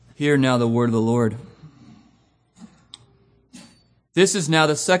Hear now the word of the Lord. This is now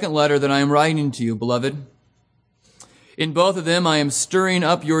the second letter that I am writing to you, beloved. In both of them I am stirring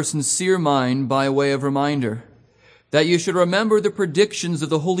up your sincere mind by way of reminder, that you should remember the predictions of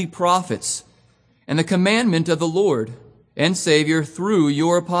the holy prophets and the commandment of the Lord and Savior through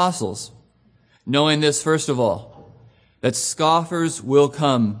your apostles, knowing this first of all, that scoffers will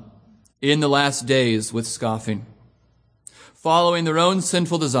come in the last days with scoffing, following their own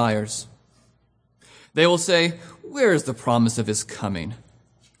sinful desires. They will say, "Where is the promise of his coming?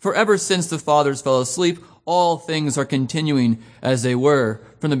 For ever since the fathers fell asleep, all things are continuing as they were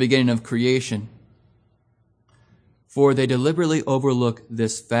from the beginning of creation." For they deliberately overlook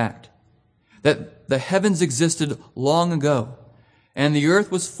this fact, that the heavens existed long ago, and the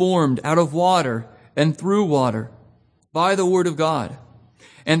earth was formed out of water and through water by the word of God,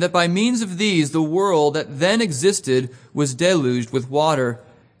 and that by means of these the world that then existed was deluged with water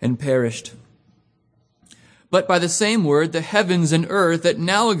and perished. But by the same word, the heavens and earth that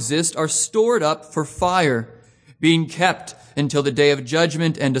now exist are stored up for fire, being kept until the day of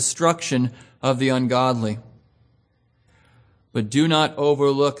judgment and destruction of the ungodly. But do not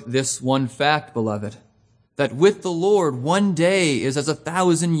overlook this one fact, beloved, that with the Lord 1 day is as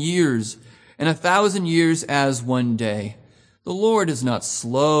 1,000 years, and 1,000 years as 1 day. The Lord is not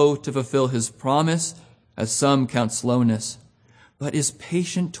slow to fulfill his promise, as some count slowness, but is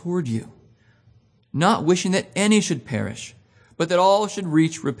patient toward you, not wishing that any should perish, but that all should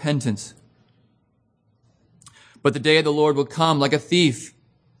reach repentance. But the day of the Lord will come like a thief,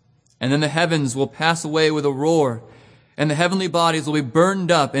 and then the heavens will pass away with a roar, and the heavenly bodies will be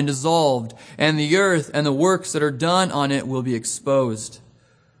burned up and dissolved, and the earth and the works that are done on it will be exposed.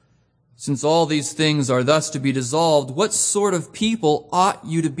 Since all these things are thus to be dissolved, what sort of people ought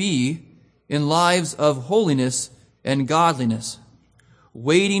you to be in lives of holiness and godliness,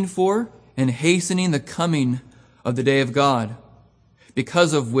 waiting for and hastening the coming of the day of God,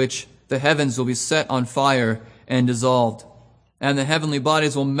 because of which the heavens will be set on fire and dissolved, and the heavenly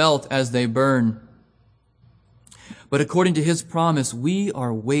bodies will melt as they burn. But according to his promise, we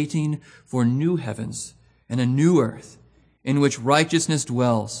are waiting for new heavens and a new earth in which righteousness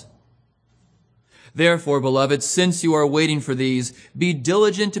dwells. Therefore, beloved, since you are waiting for these, be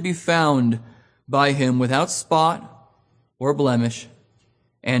diligent to be found by him without spot or blemish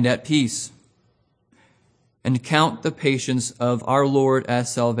and at peace, and count the patience of our Lord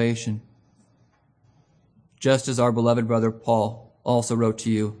as salvation, just as our beloved brother Paul also wrote to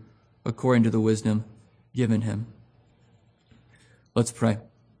you according to the wisdom given him. Let's pray.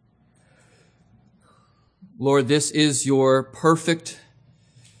 Lord, this is your perfect,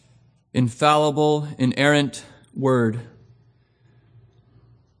 infallible, inerrant word.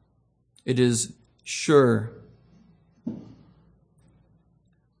 It is sure.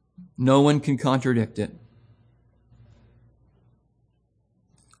 No one can contradict it.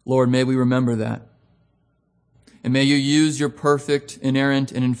 Lord, may we remember that. And may you use your perfect,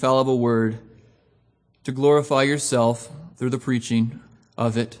 inerrant, and infallible word to glorify yourself through the preaching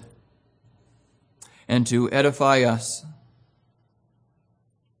of it, and to edify us,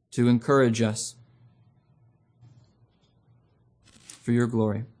 to encourage us for your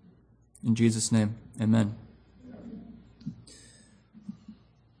glory. In Jesus' name, amen.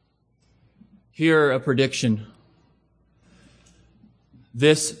 Hear a prediction.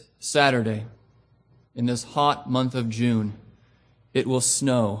 This Saturday, in this hot month of June, it will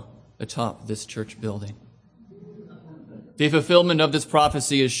snow atop this church building. The fulfillment of this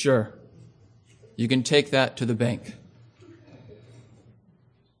prophecy is sure. You can take that to the bank.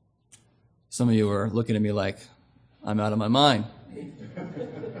 Some of you are looking at me like I'm out of my mind.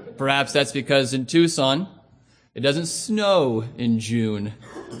 Perhaps that's because in Tucson, it doesn't snow in June.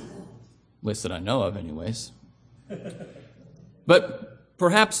 At least that I know of anyways. But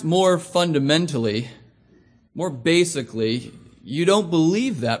perhaps more fundamentally, more basically, you don't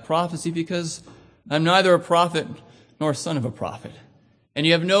believe that prophecy because I'm neither a prophet nor son of a prophet. And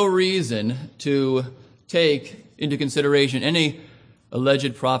you have no reason to take into consideration any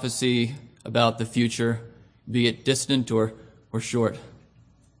alleged prophecy about the future, be it distant or short,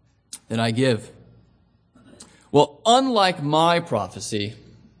 that I give. Well, unlike my prophecy,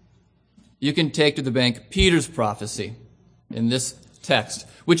 you can take to the bank Peter's prophecy in this text,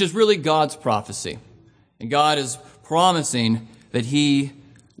 which is really God's prophecy. And God is promising that he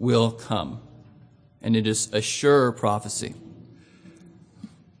will come. And it is a sure prophecy.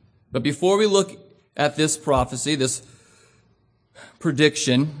 But before we look at this prophecy, this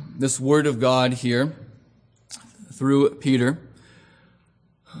prediction, this word of God here through Peter,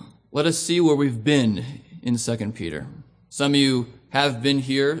 let us see where we've been in 2 Peter. Some of you have been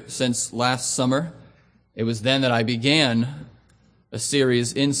here since last summer, it was then that I began a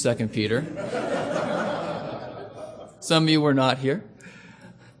series in 2 Peter. Some of you were not here.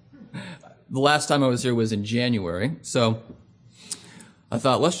 The last time I was here was in January, so I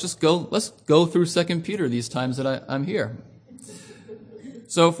thought, let's go through 2 Peter these times that I'm here.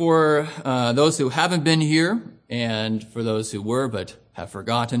 So for those who haven't been here, and for those who were but have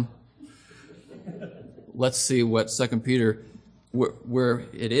forgotten, let's see what 2 Peter, where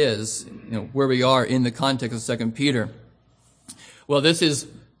it is, where we are in the context of 2 Peter. Well, this is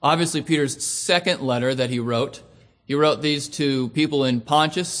obviously Peter's second letter that he wrote. He wrote these to people in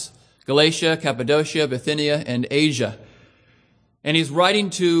Pontus, Galatia, Cappadocia, Bithynia, and Asia. And he's writing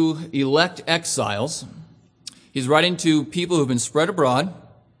to elect exiles. He's writing to people who've been spread abroad,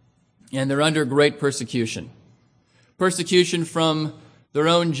 and they're under great persecution. Persecution from their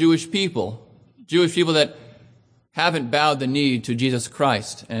own Jewish people that haven't bowed the knee to Jesus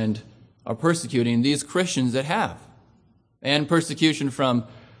Christ and are persecuting these Christians that have. And persecution from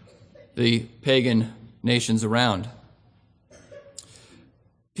the pagan nations around.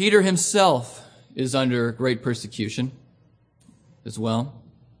 Peter himself is under great persecution as well.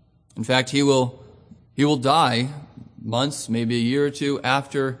 In fact, he will die months, maybe a year or two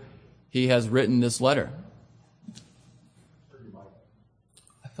after he has written this letter.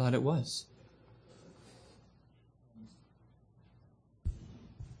 I thought it was.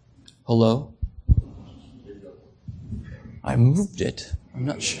 Hello? I moved it. I'm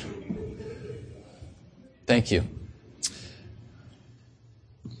not sure. Thank you.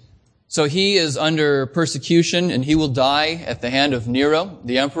 So he is under persecution, and he will die at the hand of Nero,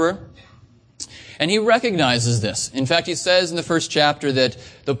 the emperor. And he recognizes this. In fact, he says in the first chapter that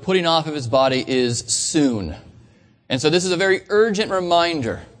the putting off of his body is soon. And so this is a very urgent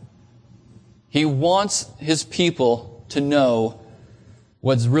reminder. He wants his people to know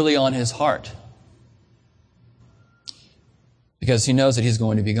what's really on his heart, because he knows that he's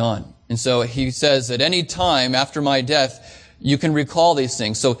going to be gone. And so he says, at any time after my death, you can recall these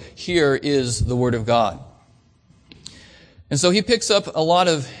things. So here is the Word of God. And so he picks up a lot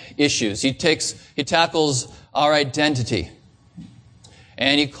of issues. He tackles our identity.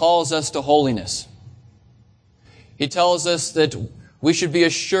 And he calls us to holiness. He tells us that we should be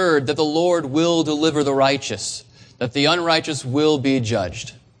assured that the Lord will deliver the righteous, that the unrighteous will be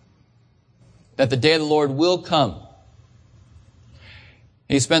judged, that the day of the Lord will come.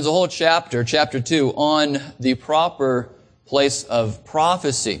 He spends a whole chapter 2, on the proper place of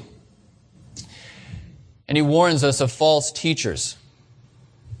prophecy. And he warns us of false teachers,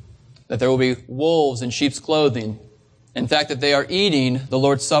 that there will be wolves in sheep's clothing. In fact, that they are eating the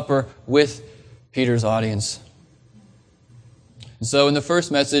Lord's Supper with Peter's audience. And so in the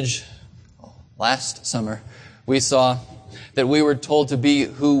first message last summer, we saw that we were told to be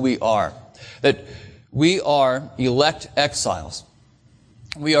who we are, that we are elect exiles.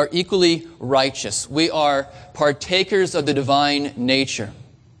 We are equally righteous. We are partakers of the divine nature.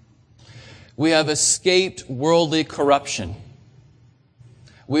 We have escaped worldly corruption.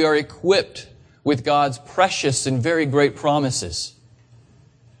 We are equipped with God's precious and very great promises.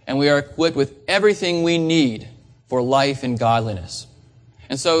 And we are equipped with everything we need for life and godliness.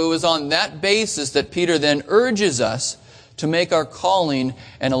 And so it was on that basis that Peter then urges us to make our calling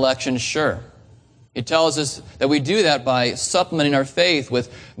and election sure. He tells us that we do that by supplementing our faith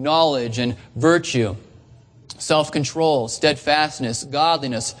with knowledge and virtue, self-control, steadfastness,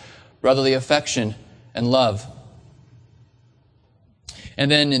 godliness, brotherly affection, and love.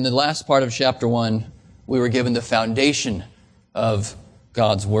 And then in the last part of chapter 1, we were given the foundation of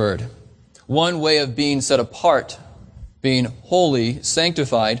God's Word. One way of being set apart, being holy,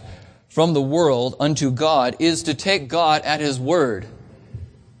 sanctified from the world unto God, is to take God at His Word,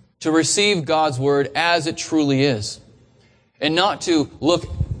 to receive God's Word as it truly is, and not to look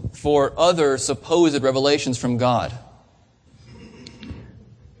for other supposed revelations from God.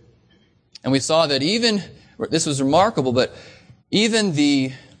 And we saw that this was remarkable, but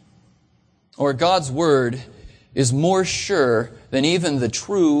God's Word is more sure than even the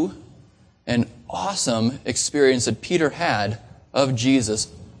true and awesome experience that Peter had of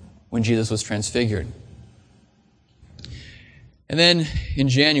Jesus when Jesus was transfigured. And then in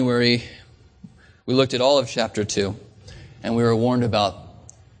January, we looked at all of chapter 2, and we were warned about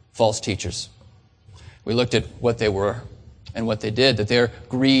false teachers. We looked at what they were and what they did, that they're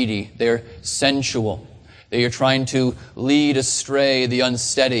greedy, they're sensual, they are trying to lead astray the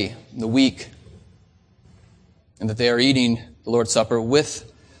unsteady, the weak, and that they are eating the Lord's Supper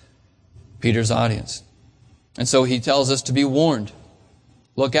with Peter's audience. And so he tells us to be warned.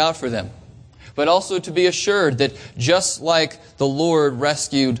 Look out for them. but also to be assured that just like the Lord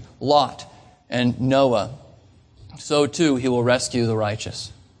rescued Lot and Noah, so too He will rescue the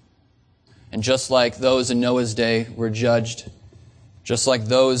righteous. And just like those in Noah's day were judged, just like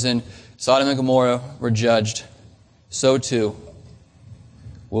those in Sodom and Gomorrah were judged, so too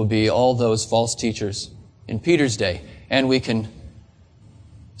will be all those false teachers in Peter's day, and we can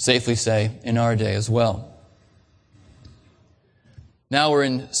safely say in our day as well. Now we're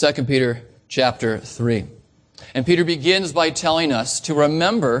in 2 Peter chapter 3. And Peter begins by telling us to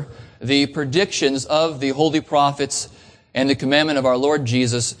remember the predictions of the holy prophets and the commandment of our Lord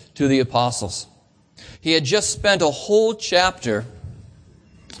Jesus to the apostles. He had just spent a whole chapter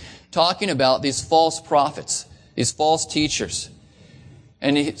talking about these false prophets, these false teachers.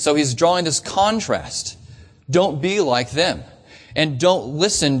 And so he's drawing this contrast. Don't be like them. And don't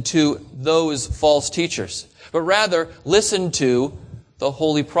listen to those false teachers. But rather, listen to the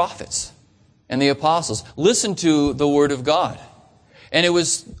holy prophets and the apostles. Listen to the Word of God. And it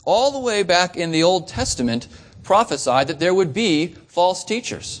was all the way back in the Old Testament prophesied that there would be false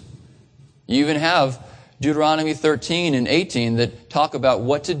teachers. You even have Deuteronomy 13 and 18 that talk about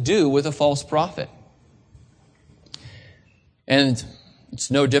what to do with a false prophet. And it's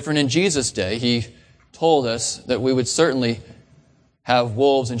no different in Jesus' day. He told us that we would certainly have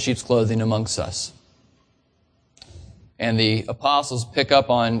wolves in sheep's clothing amongst us. And the apostles pick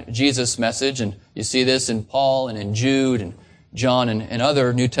up on Jesus' message, and you see this in Paul and in Jude and John and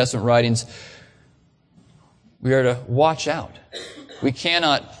other New Testament writings. We are to watch out. We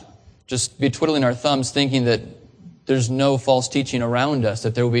cannot just be twiddling our thumbs thinking that there's no false teaching around us,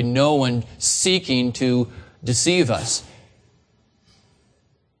 that there will be no one seeking to deceive us.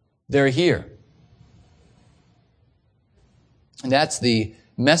 They're here. And that's the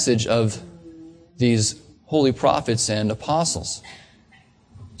message of these holy prophets and apostles.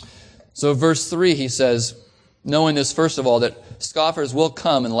 So verse 3, he says, knowing this, first of all, that scoffers will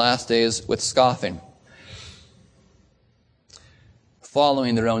come in the last days with scoffing,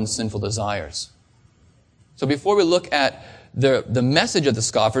 following their own sinful desires. So before we look at the message of the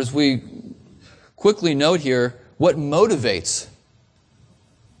scoffers, we quickly note here what motivates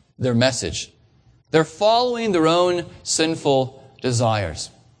their message. They're following their own sinful desires.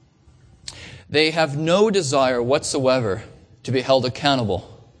 They have no desire whatsoever to be held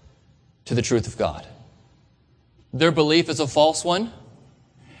accountable to the truth of God. Their belief is a false one.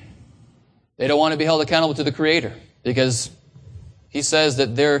 They don't want to be held accountable to the Creator because He says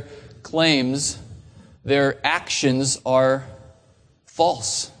that their claims, their actions are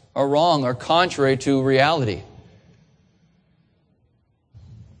false, are wrong, are contrary to reality.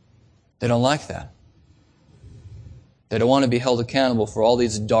 They don't like that. They don't want to be held accountable for all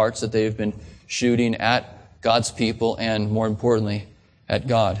these darts that they've been shooting at God's people and, more importantly, at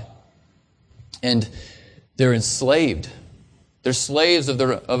God. And they're enslaved. They're slaves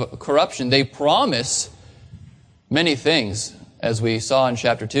of corruption. They promise many things, as we saw in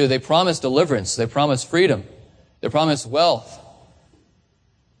chapter 2. They promise deliverance. They promise freedom. They promise wealth.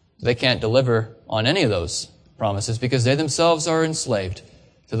 They can't deliver on any of those promises because they themselves are enslaved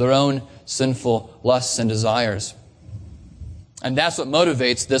to their own sinful lusts and desires. And that's what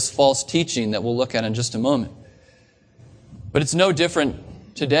motivates this false teaching that we'll look at in just a moment. But it's no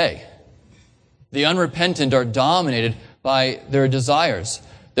different today. The unrepentant are dominated by their desires,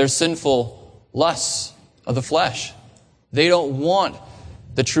 their sinful lusts of the flesh. They don't want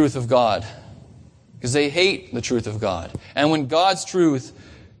the truth of God because they hate the truth of God. And when God's truth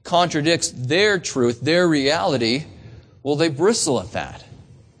contradicts their truth, their reality, well, they bristle at that.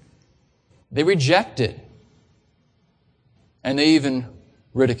 They reject it. And they even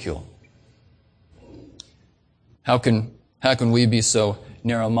ridicule. How can we be so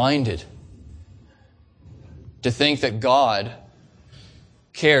narrow-minded to think that God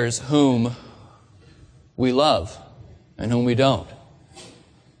cares whom we love and whom we don't?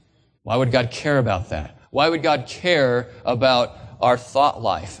 Why would God care about that? Why would God care about our thought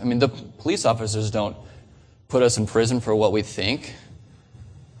life? I mean, the police officers don't put us in prison for what we think.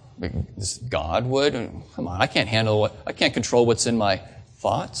 God would? Come on, I can't control what's in my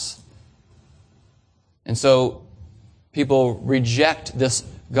thoughts. And so people reject this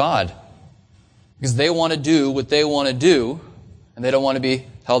God because they want to do what they want to do and they don't want to be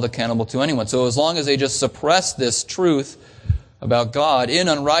held accountable to anyone. So as long as they just suppress this truth about God in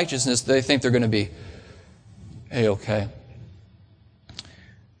unrighteousness, they think they're going to be A-okay.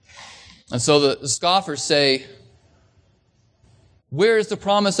 And so the scoffers say, where is the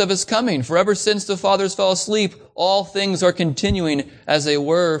promise of His coming? For ever since the fathers fell asleep, all things are continuing as they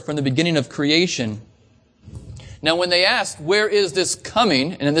were from the beginning of creation. Now, when they ask, where is this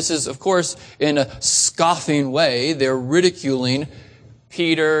coming? And this is, of course, in a scoffing way. They're ridiculing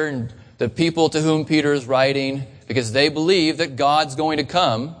Peter and the people to whom Peter is writing because they believe that God's going to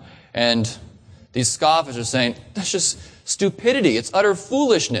come. And these scoffers are saying, that's just stupidity. It's utter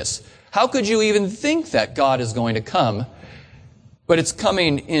foolishness. How could you even think that God is going to come? But it's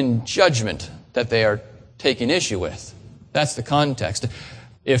coming in judgment that they are taking issue with. That's the context.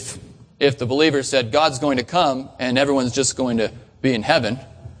 If the believers said God's going to come and everyone's just going to be in heaven,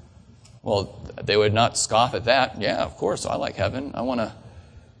 well, they would not scoff at that. Yeah, of course, I like heaven. I want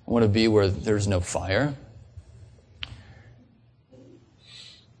to be where there's no fire.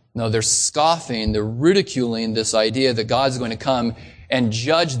 No, they're scoffing, they're ridiculing this idea that God's going to come and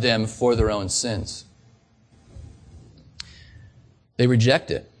judge them for their own sins. They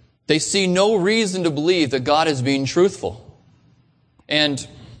reject it. They see no reason to believe that God is being truthful. And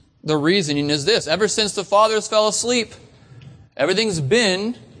the reasoning is this: ever since the fathers fell asleep, everything's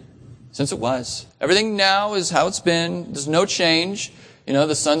been since it was. Everything now is how it's been. There's no change. You know,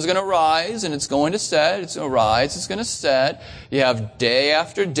 the sun's going to rise and it's going to set. It's going to rise, it's going to set. You have day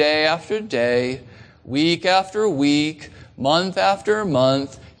after day after day, week after week, month after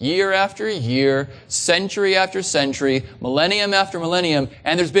month, year after year, century after century, millennium after millennium,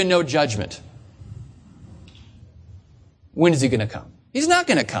 and there's been no judgment. When is he going to come? He's not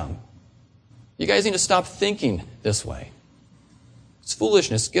going to come. You guys need to stop thinking this way. It's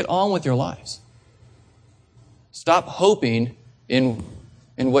foolishness. Get on with your lives. Stop hoping in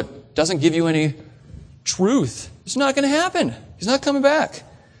what doesn't give you any truth. It's not going to happen. He's not coming back.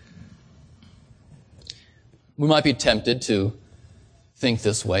 We might be tempted to think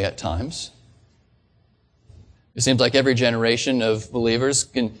this way at times. It seems like every generation of believers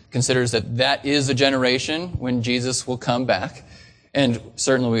considers that is a generation when Jesus will come back. And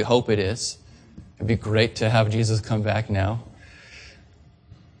certainly we hope it is. It'd be great to have Jesus come back now.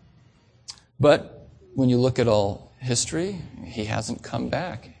 But when you look at all history, he hasn't come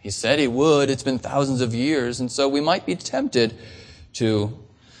back. He said he would. It's been thousands of years. And so we might be tempted to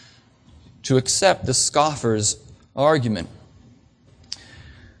accept the scoffer's argument.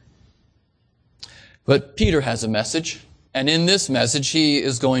 But Peter has a message. And in this message, he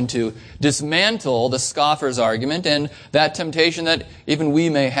is going to dismantle the scoffer's argument and that temptation that even we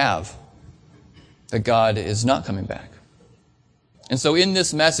may have, that God is not coming back. And so in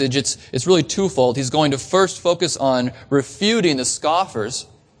this message, it's really twofold. He's going to first focus on refuting the scoffers,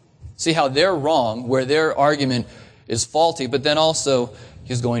 see how they're wrong, where their argument is faulty, but then also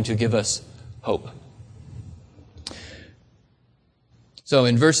he's going to give us hope. So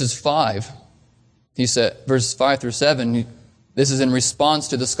in verses 5, he said, verses 5 through 7, this is in response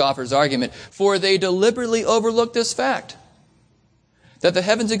to the scoffer's argument, for they deliberately overlooked this fact, that the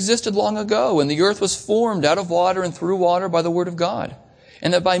heavens existed long ago, and the earth was formed out of water and through water by the word of God,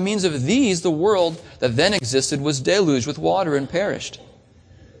 and that by means of these the world that then existed was deluged with water and perished.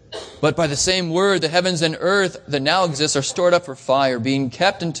 But by the same word, the heavens and earth that now exist are stored up for fire, being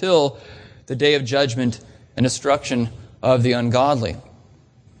kept until the day of judgment and destruction of the ungodly.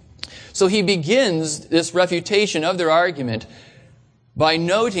 So he begins this refutation of their argument by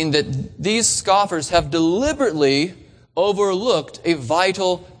noting that these scoffers have deliberately overlooked a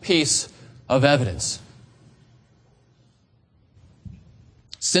vital piece of evidence.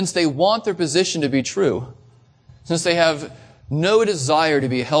 Since they want their position to be true, since they have no desire to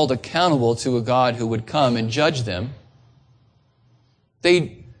be held accountable to a God who would come and judge them,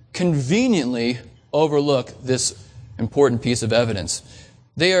 they conveniently overlook this important piece of evidence.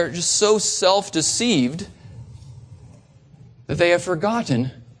 They are just so self-deceived that they have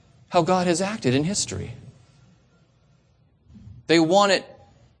forgotten how God has acted in history. They want it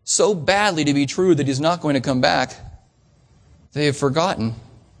so badly to be true that he's not going to come back. They have forgotten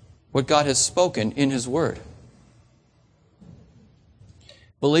what God has spoken in his word.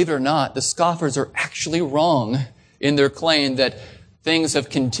 Believe it or not, the scoffers are actually wrong in their claim that things have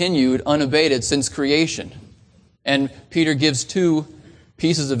continued unabated since creation. And Peter gives two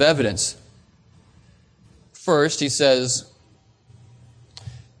pieces of evidence. First, he says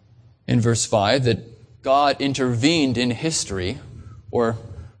in verse 5 that God intervened in history, or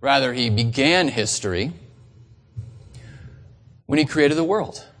rather he began history when he created the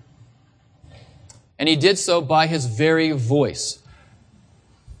world. And he did so by his very voice.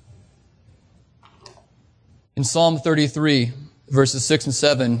 In Psalm 33, verses 6 and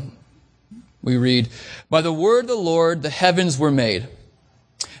 7, we read, by the word of the Lord the heavens were made,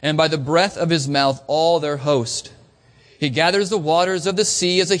 and by the breath of his mouth all their host. He gathers the waters of the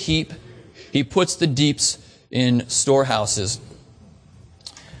sea as a heap. He puts the deeps in storehouses.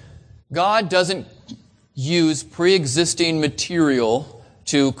 God doesn't use pre-existing material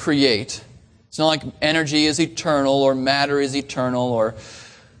to create. It's not like energy is eternal or matter is eternal or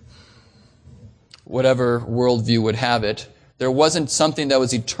whatever worldview would have it. There wasn't something that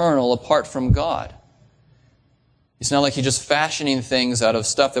was eternal apart from God. It's not like He's just fashioning things out of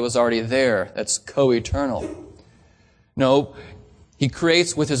stuff that was already there that's co-eternal. No, He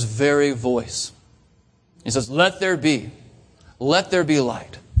creates with His very voice. He says, let there be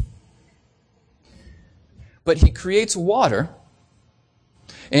light. But He creates water,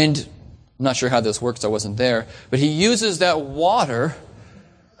 and I'm not sure how this works, I wasn't there, but He uses that water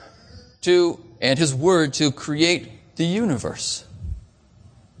and His Word to create the universe.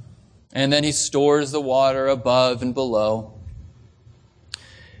 And then He stores the water above and below.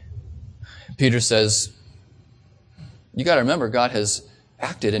 Peter says, you got to remember, God has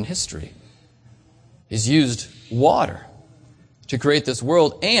acted in history. He's used water to create this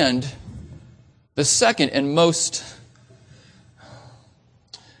world, and the second and most,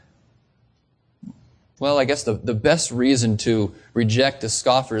 well, I guess the best reason to reject the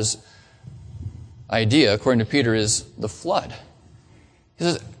scoffer's idea, according to Peter, is the flood. He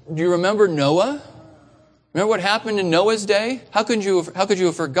says, do you remember Noah? Remember what happened in Noah's day? How could you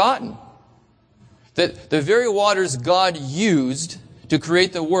have forgotten that the very waters God used to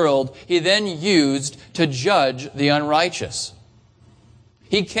create the world, He then used to judge the unrighteous?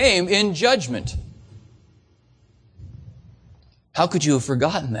 He came in judgment. How could you have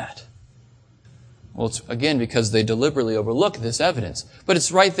forgotten that? Well, it's again because they deliberately overlook this evidence. But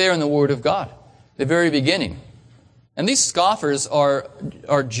it's right there in the Word of God, the very beginning. And these scoffers are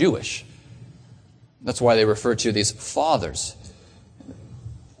Jewish. That's why they refer to these fathers.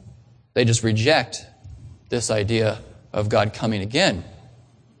 They just reject this idea of God coming again.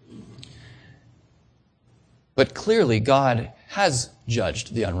 But clearly God has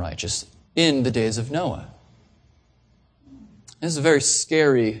judged the unrighteous in the days of Noah. This is a very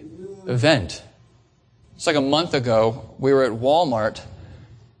scary event. It's like a month ago, we were at Walmart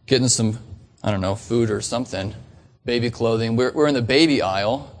getting some, food or something, baby clothing. We're in the baby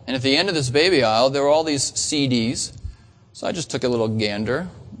aisle, and at the end of this baby aisle, there were all these CDs. So I just took a little gander.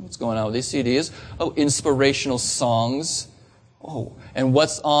 What's going on with these CDs? Oh, inspirational songs. Oh, and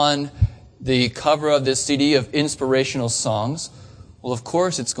what's on the cover of this CD of inspirational songs? Well, of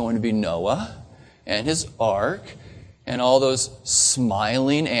course, it's going to be Noah and his ark and all those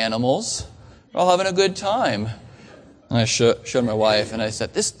smiling animals. They're all having a good time. And I showed my wife, and I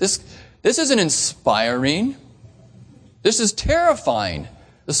said, this isn't inspiring. This is terrifying.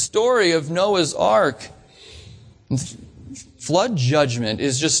 The story of Noah's ark, flood judgment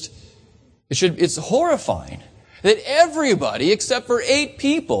is it's horrifying. That everybody except for 8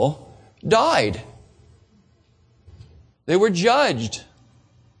 people died. They were judged.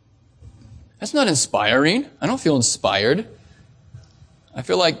 That's not inspiring. I don't feel inspired. I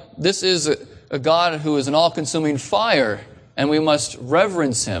feel like this is a God who is an all-consuming fire, and we must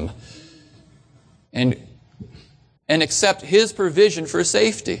reverence Him and accept His provision for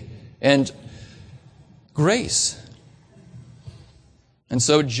safety and grace. And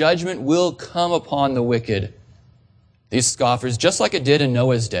so judgment will come upon the wicked. These scoffers, just like it did in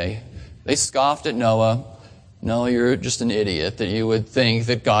Noah's day, they scoffed at Noah. No, you're just an idiot that you would think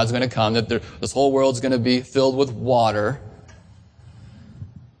that God's going to come, that this whole world's going to be filled with water.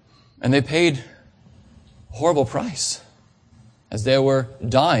 And they paid a horrible price as they were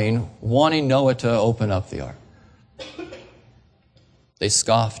dying, wanting Noah to open up the ark. They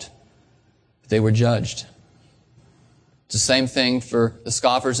scoffed. They were judged. It's the same thing for the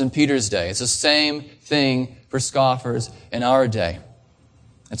scoffers in Peter's day. It's the same thing for scoffers in our day.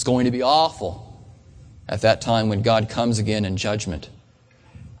 It's going to be awful at that time when God comes again in judgment.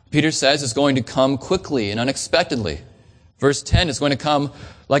 Peter says it's going to come quickly and unexpectedly. Verse 10, it's going to come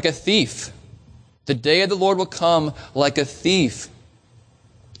like a thief. The day of the Lord will come like a thief.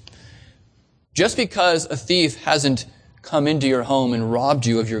 Just because a thief hasn't come into your home and robbed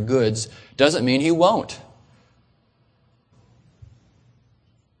you of your goods doesn't mean he won't.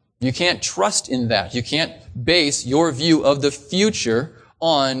 You can't trust in that. You can't base your view of the future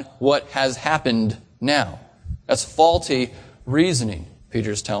on what has happened now. That's faulty reasoning,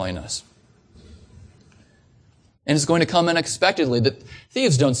 Peter's telling us. And it's going to come unexpectedly. The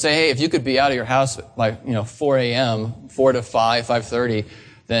thieves don't say, hey, if you could be out of your house by 4 a.m., 4 to 5, 5:30,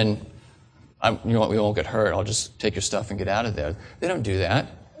 then we won't get hurt. I'll just take your stuff and get out of there. They don't do that.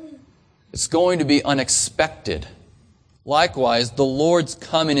 It's going to be unexpected. Likewise, the Lord's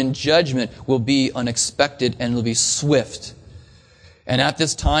coming in judgment will be unexpected and will be swift. And at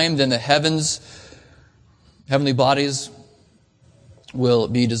this time, then the heavenly bodies will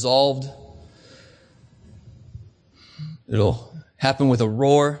be dissolved. It'll happen with a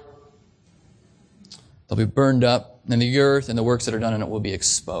roar. They'll be burned up, and the earth and the works that are done in it will be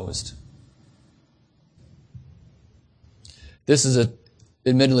exposed. This is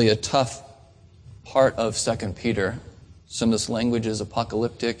admittedly a tough part of 2 Peter. Some of this language is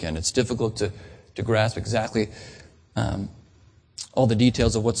apocalyptic, and it's difficult to grasp exactly all the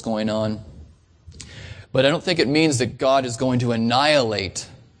details of what's going on. But I don't think it means that God is going to annihilate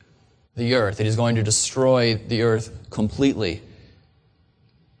the earth, that He's going to destroy the earth completely.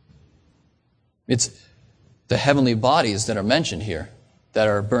 It's the heavenly bodies that are mentioned here that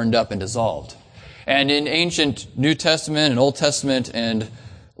are burned up and dissolved. And in ancient New Testament and Old Testament and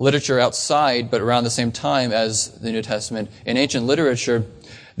literature outside, but around the same time as the New Testament, in ancient literature,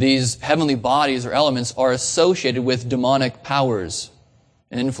 these heavenly bodies or elements are associated with demonic powers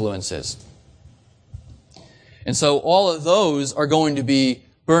and influences. And so all of those are going to be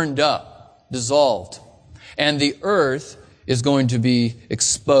burned up, dissolved. And the earth is going to be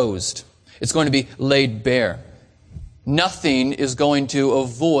exposed. It's going to be laid bare. Nothing is going to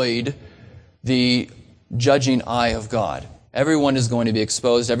avoid the judging eye of God. Everyone is going to be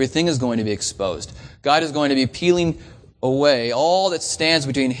exposed. Everything is going to be exposed. God is going to be peeling away all that stands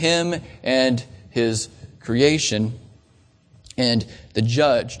between Him and His creation, and the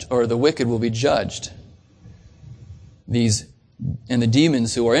judged, or the wicked, will be judged. And the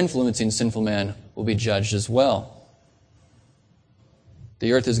demons who are influencing sinful man will be judged as well.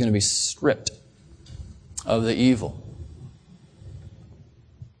 The earth is going to be stripped of the evil.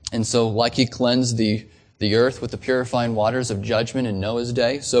 And so, like He cleansed the earth with the purifying waters of judgment in Noah's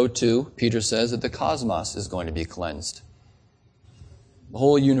day, so too, Peter says that the cosmos is going to be cleansed. The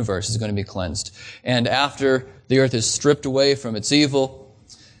whole universe is going to be cleansed. And after the earth is stripped away from its evil,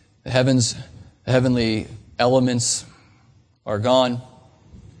 the heavenly elements are gone,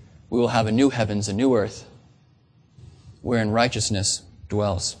 we will have a new heavens, a new earth, wherein righteousness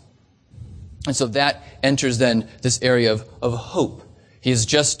dwells. And so that enters then this area of hope. He's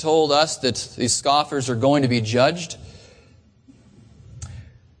just told us that these scoffers are going to be judged.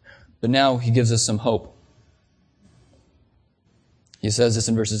 But now He gives us some hope. He says this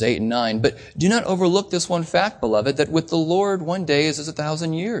in verses 8 and 9, "But do not overlook this one fact, beloved, that with the Lord 1 day is as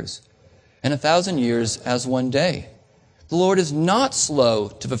 1,000 years, and 1,000 years as 1 day. The Lord is not slow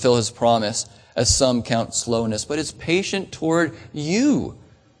to fulfill His promise, as some count slowness, but is patient toward you,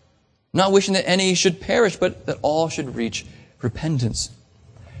 not wishing that any should perish, but that all should reach repentance."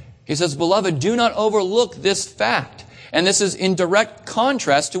 He says, "Beloved, do not overlook this fact." And this is in direct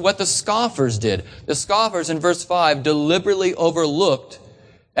contrast to what the scoffers did. The scoffers in verse 5 deliberately overlooked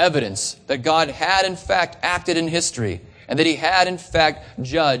evidence that God had in fact acted in history and that He had in fact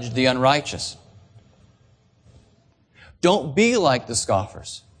judged the unrighteous. Don't be like the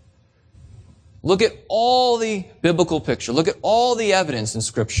scoffers. Look at all the biblical picture. Look at all the evidence in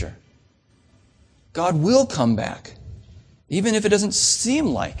Scripture. God will come back, even if it doesn't seem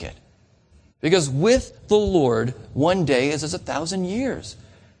like it. Because with the Lord, 1 day is as 1,000 years,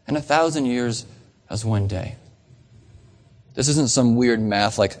 and 1,000 years as 1 day. This isn't some weird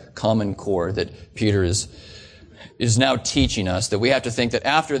math like Common Core that Peter is now teaching us, that we have to think that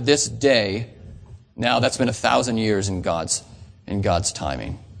after this day, now that's been 1,000 years in God's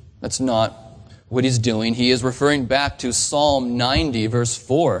timing. That's not what he's doing. He is referring back to Psalm 90, verse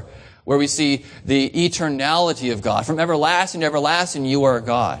 4, where we see the eternality of God. From everlasting to everlasting, you are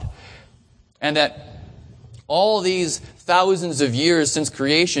God. And that all these thousands of years since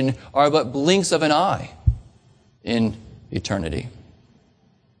creation are but blinks of an eye in eternity.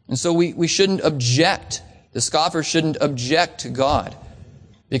 And so we shouldn't object. The scoffers shouldn't object to God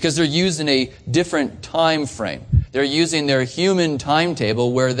because they're using a different time frame. They're using their human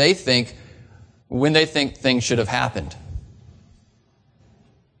timetable when they think things should have happened.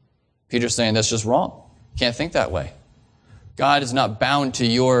 Peter's saying that's just wrong. Can't think that way. God is not bound to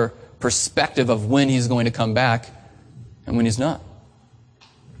your perspective of when He's going to come back and when He's not.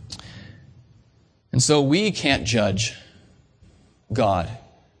 And so we can't judge God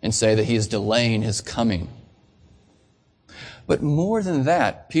and say that He is delaying His coming. But more than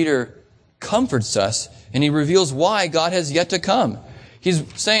that, Peter comforts us and he reveals why God has yet to come. He's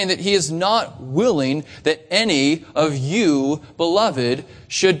saying that He is not willing that any of you, beloved,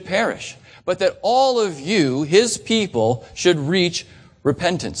 should perish, but that all of you, His people, should reach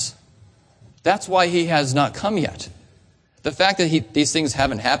repentance. That's why He has not come yet. The fact that these things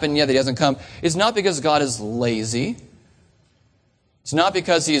haven't happened yet, that He hasn't come, is not because God is lazy. It's not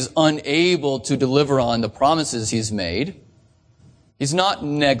because He is unable to deliver on the promises He's made. He's not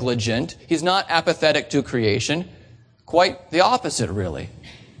negligent. He's not apathetic to creation. Quite the opposite, really.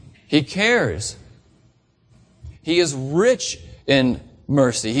 He cares. He is rich in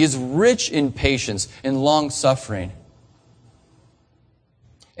mercy. He is rich in patience, in long-suffering.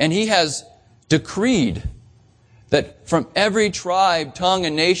 And He has decreed that from every tribe, tongue,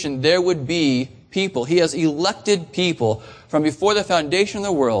 and nation there would be people. He has elected people from before the foundation of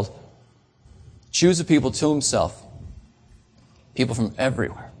the world, choose a people to Himself. People from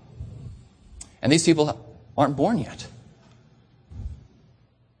everywhere. And these people aren't born yet.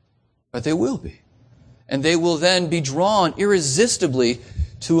 But they will be. And they will then be drawn irresistibly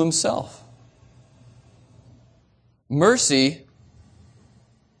to Himself. Mercy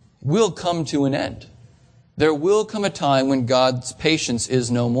will come to an end. There will come a time when God's patience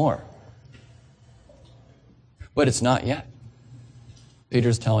is no more. But it's not yet.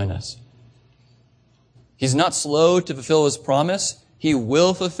 Peter's telling us. He's not slow to fulfill His promise. He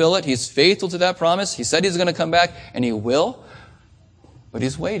will fulfill it. He's faithful to that promise. He said He's going to come back, and He will. But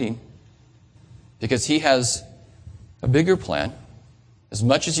He's waiting because He has a bigger plan. As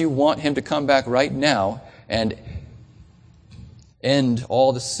much as you want Him to come back right now and end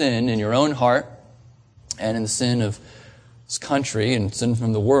all the sin in your own heart and in the sin of this country and sin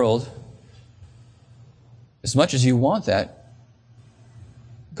from the world, as much as you want that,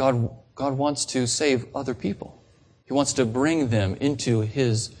 God wants to save other people. He wants to bring them into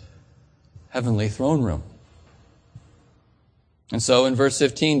His heavenly throne room. And so in verse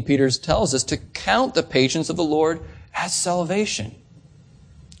 15, Peter tells us to count the patience of the Lord as salvation.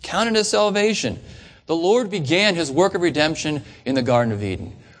 Count it as salvation. The Lord began His work of redemption in the Garden of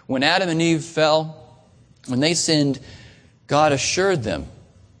Eden. When Adam and Eve fell, when they sinned, God assured them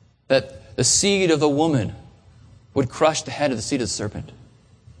that the seed of the woman would crush the head of the seed of the serpent.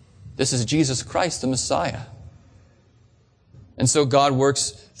 This is Jesus Christ, the Messiah. And so God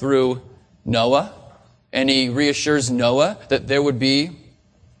works through Noah, and He reassures Noah that there would be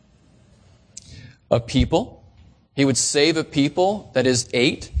a people. He would save a people that is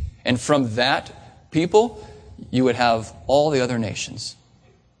 8, and from that people, you would have all the other nations.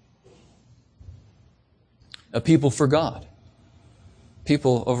 A people for God.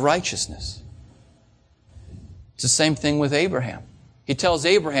 People of righteousness. It's the same thing with Abraham. He tells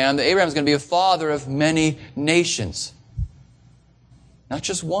Abraham that Abraham is going to be a father of many nations. Not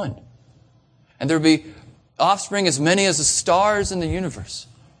just one. And there will be offspring as many as the stars in the universe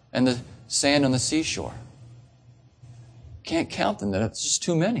and the sand on the seashore. Can't count them. That's just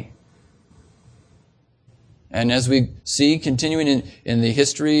too many. And as we see, continuing in the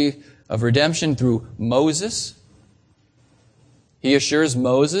history of redemption through Moses, He assures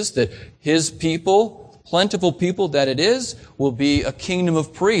Moses that his people, plentiful people that it is, will be a kingdom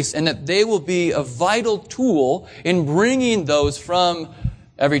of priests, and that they will be a vital tool in bringing those from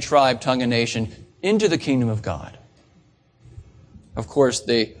every tribe, tongue, and nation into the kingdom of God. Of course,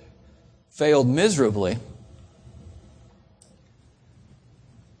 they failed miserably.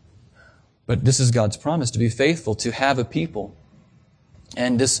 But this is God's promise, to be faithful, to have a people.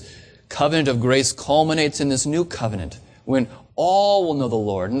 And this covenant of grace culminates in this new covenant, when all will know the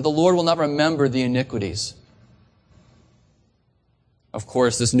Lord, and the Lord will not remember the iniquities. Of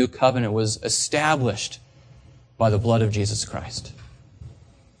course, this new covenant was established by the blood of Jesus Christ.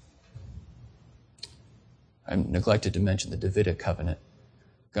 I neglected to mention the Davidic covenant.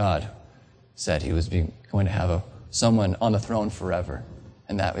 God said He was going to have someone on the throne forever,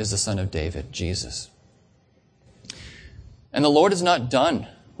 and that is the Son of David, Jesus. And the Lord is not done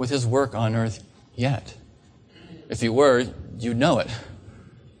with His work on earth yet. If He were, you'd know it.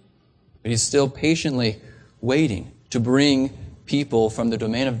 But He's still patiently waiting to bring people from the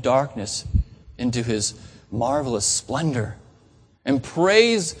domain of darkness into His marvelous splendor. And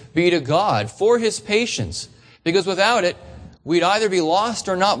praise be to God for His patience, because without it, we'd either be lost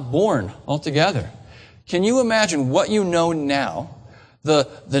or not born altogether. Can you imagine what you know now,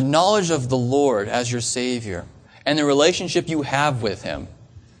 the knowledge of the Lord as your Savior, and the relationship you have with Him,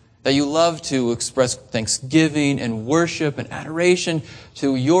 that you love to express thanksgiving and worship and adoration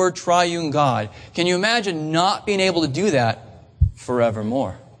to your triune God? Can you imagine not being able to do that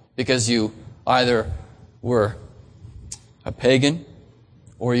forevermore? Because you either were a pagan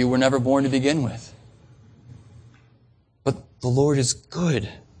or you were never born to begin with. But the Lord is good.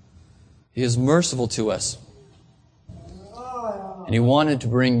 He is merciful to us. And He wanted to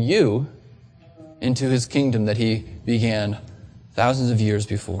bring you into His kingdom that He began thousands of years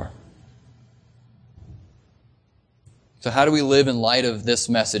before. So how do we live in light of this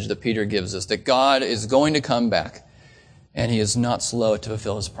message that Peter gives us, that God is going to come back and He is not slow to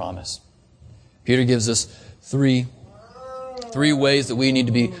fulfill His promise? Peter gives us three ways that we need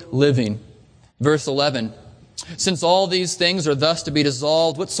to be living. Verse 11, since all these things are thus to be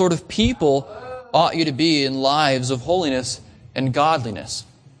dissolved, what sort of people ought you to be in lives of holiness and godliness.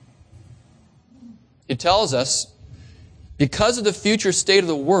 It tells us, because of the future state of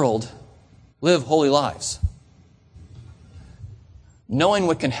the world, live holy lives. Knowing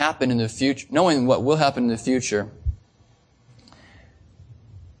what can happen in the future, knowing what will happen in the future,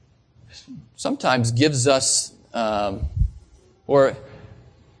 sometimes gives us, or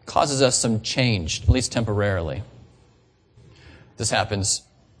causes us some change, at least temporarily. This happens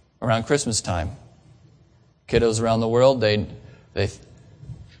around Christmas time. Kiddos around the world, they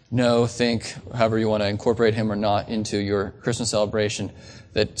know, think, however you want to incorporate him or not into your Christmas celebration,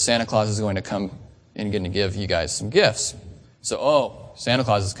 that Santa Claus is going to come and going to give you guys some gifts. So, Santa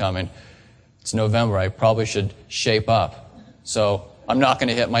Claus is coming. It's November. I probably should shape up. So I'm not going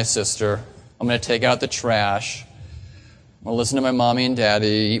to hit my sister. I'm going to take out the trash. I'll listen to my mommy and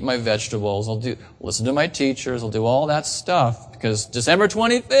daddy, eat my vegetables. Listen to my teachers. I'll do all that stuff because December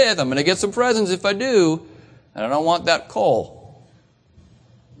 25th, I'm going to get some presents if I do, and I don't want that coal.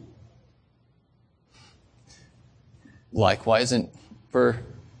 Likewise, for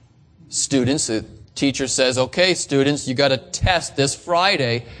students, the teacher says, okay, students, you got a test this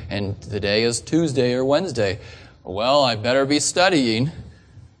Friday, and today is Tuesday or Wednesday. Well, I better be studying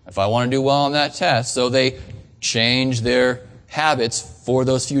if I want to do well on that test. So they change their habits for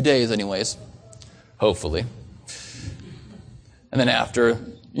those few days anyways, hopefully. And then after,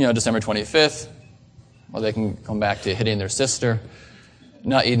 December 25th, well, they can come back to hitting their sister,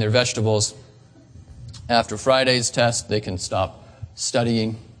 not eating their vegetables. After Friday's test, they can stop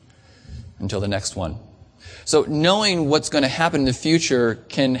studying until the next one. So knowing what's going to happen in the future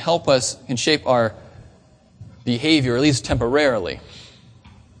can help us, can shape our behavior, at least temporarily.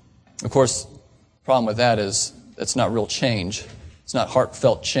 Of course, the problem with that is that's not real change. It's not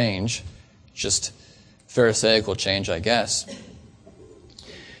heartfelt change. It's just pharisaical change, I guess.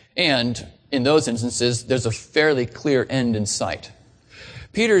 And in those instances, there's a fairly clear end in sight.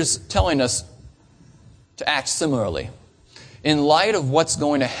 Peter's telling us to act similarly. In light of what's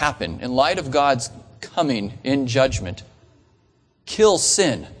going to happen, in light of God's coming in judgment, kill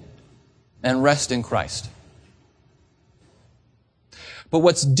sin and rest in Christ. But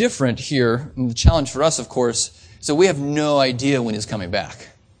what's different here, and the challenge for us, of course, is that we have no idea when He's coming back.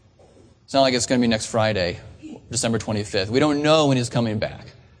 It's not like it's going to be next Friday, December 25th. We don't know when He's coming back.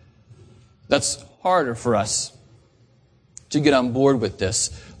 That's harder for us to get on board with this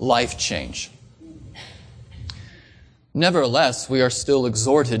life change. Nevertheless, we are still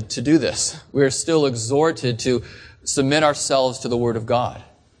exhorted to do this. We are still exhorted to submit ourselves to the Word of God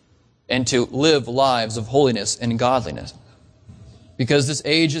and to live lives of holiness and godliness. Because this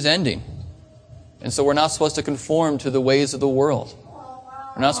age is ending. And so we're not supposed to conform to the ways of the world.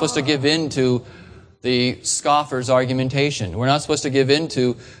 We're not supposed to give in to the scoffer's argumentation. We're not supposed to give in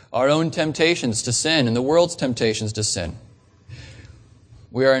to our own temptations to sin and the world's temptations to sin.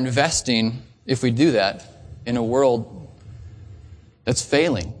 We are investing, if we do that, in a world that's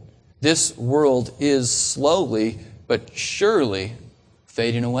failing. This world is slowly but surely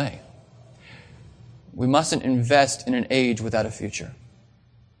fading away. We mustn't invest in an age without a future,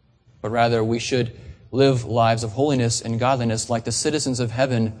 but rather we should live lives of holiness and godliness like the citizens of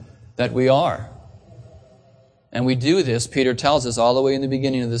heaven that we are. And we do this, Peter tells us all the way in the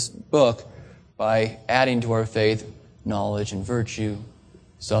beginning of this book, by adding to our faith knowledge and virtue,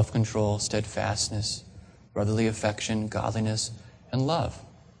 self-control, steadfastness, brotherly affection, godliness, and love.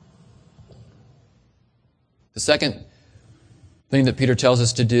 The second thing that Peter tells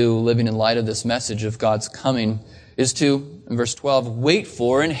us to do, living in light of this message of God's coming, is to, in verse 12, wait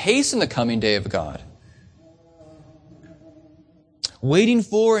for and hasten the coming day of God. Waiting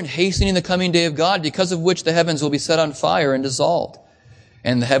for and hastening the coming day of God, because of which the heavens will be set on fire and dissolved,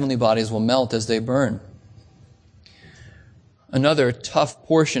 and the heavenly bodies will melt as they burn. Another tough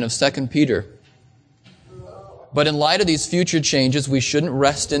portion of 2 Peter. But in light of these future changes, we shouldn't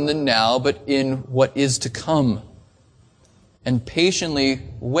rest in the now, but in what is to come. And patiently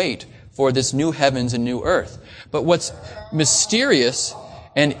wait for this new heavens and new earth. But what's mysterious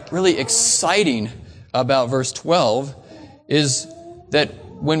and really exciting about verse 12 is that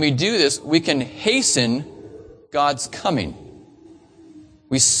when we do this, we can hasten God's coming.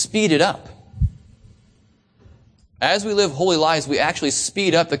 We speed it up. As we live holy lives, we actually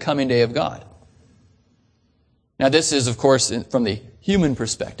speed up the coming day of God. Now, this is, of course, from the human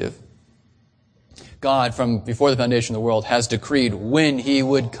perspective. God, from before the foundation of the world, has decreed when He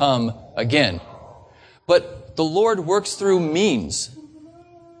would come again. But the Lord works through means.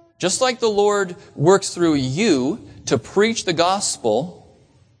 Just like the Lord works through you to preach the gospel,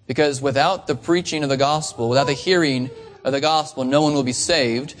 because without the preaching of the gospel, without the hearing of the gospel, no one will be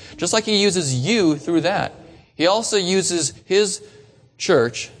saved, just like He uses you through that, He also uses His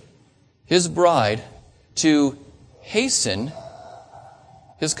church, His bride, to hasten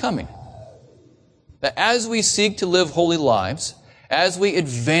His coming. That as we seek to live holy lives, as we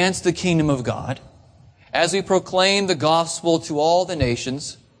advance the kingdom of God, as we proclaim the gospel to all the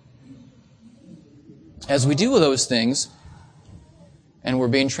nations, as we do those things, and we're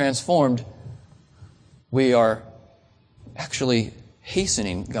being transformed, we are actually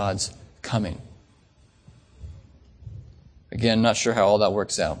hastening God's coming. Again, not sure how all that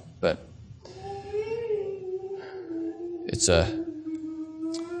works out, but it's a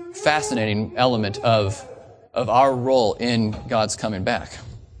fascinating element of our role in God's coming back.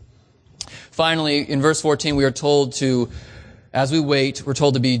 Finally, in verse 14, we are told to, as we wait, we're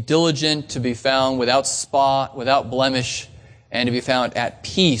told to be diligent, to be found without spot, without blemish, and to be found at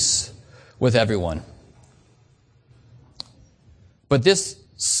peace with everyone. But this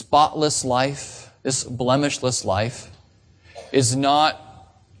spotless life, this blemishless life, is not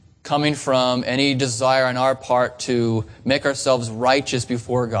coming from any desire on our part to make ourselves righteous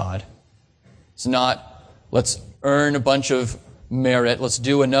before God. It's not, let's earn a bunch of merit, let's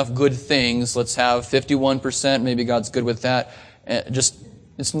do enough good things, let's have 51%, maybe God's good with that.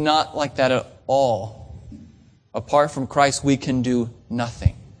 It's not like that at all. Apart from Christ, we can do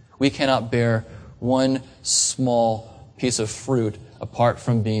nothing. We cannot bear one small piece of fruit apart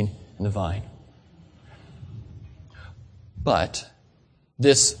from being in the vine. But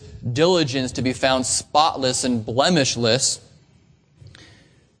this diligence to be found spotless and blemishless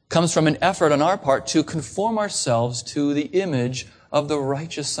comes from an effort on our part to conform ourselves to the image of the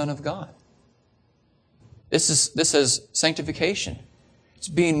righteous Son of God. This is sanctification. It's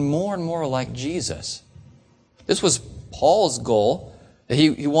being more and more like Jesus. This was Paul's goal, that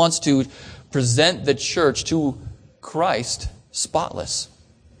he wants to present the church to Christ spotless.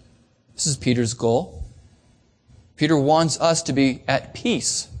 This is Peter's goal. Peter wants us to be at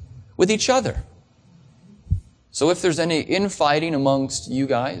peace with each other. So if there's any infighting amongst you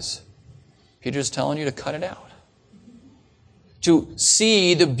guys, Peter's telling you to cut it out. To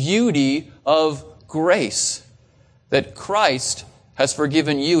see the beauty of grace, that Christ has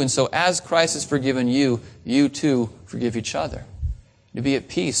forgiven you, and so as Christ has forgiven you, you too forgive each other. To be at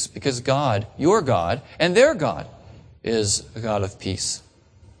peace, because God, your God, and their God, is a God of peace.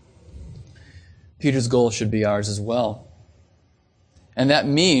 Peter's goal should be ours as well. And that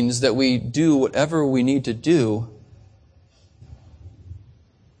means that we do whatever we need to do,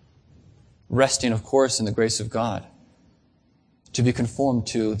 resting, of course, in the grace of God, to be conformed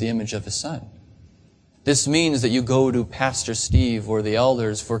to the image of His Son. This means that you go to Pastor Steve or the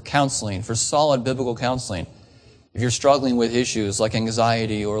elders for counseling, for solid biblical counseling. If you're struggling with issues like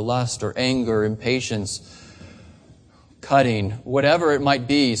anxiety or lust or anger, impatience, cutting, whatever it might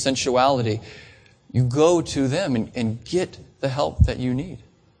be, sensuality, you go to them and get the help that you need.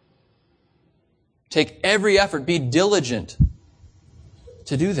 Take every effort, be diligent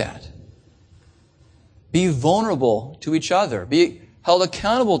to do that. Be vulnerable to each other. Be held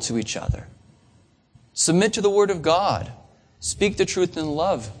accountable to each other. Submit to the Word of God. Speak the truth in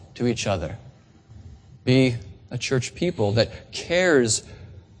love to each other. Be a church people that cares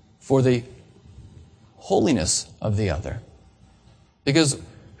for the holiness of the other. Because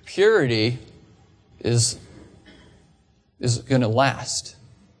purity is going to last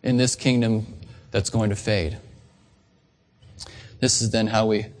in this kingdom that's going to fade. This is then how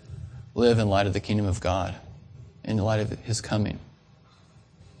we live in light of the kingdom of God, in light of His coming.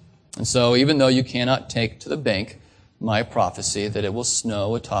 And so even though you cannot take to the bank my prophecy that it will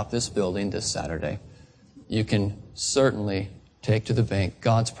snow atop this building this Saturday, you can certainly take to the bank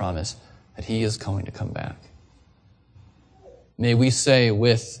God's promise that He is going to come back. May we say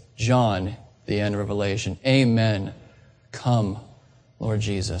with John, the end of Revelation, Amen. Come, Lord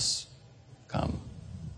Jesus, come.